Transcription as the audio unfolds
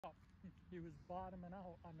He was bottoming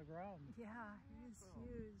out on the ground. Yeah, he's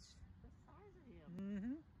huge. The size of him.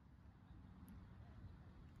 Mm-hmm.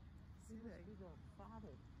 He must be the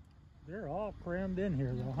father. They're all crammed in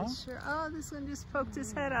here though, huh? Sure. Oh, this one just poked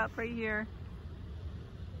his head up right here.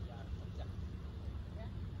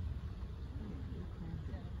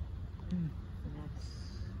 And that's,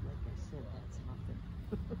 like I said, that's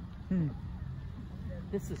nothing.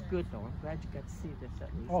 This is good though. I'm glad you got to see this at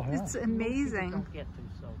least. Oh, yeah. It's amazing. Most people don't get to,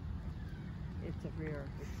 so it's a rare.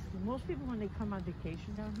 Most people when they come on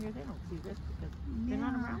vacation down here, they don't see this because they're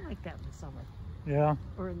not around like that in the summer. Yeah.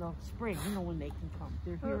 Or in the spring, you know, when they can come.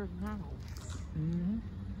 They're here now. Mm-hmm.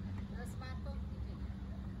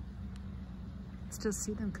 Still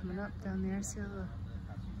see them coming up down there. See all the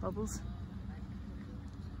bubbles?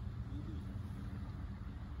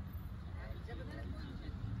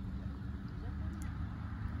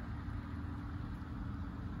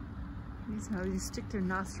 These how you stick their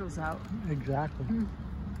nostrils out. Exactly.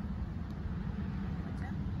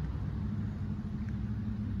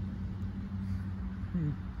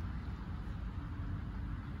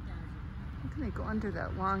 How can they go under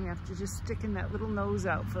that long after just sticking that little nose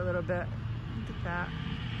out for a little bit? Look at that.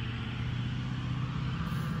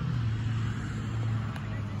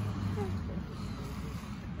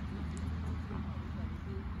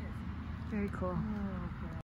 Very cool.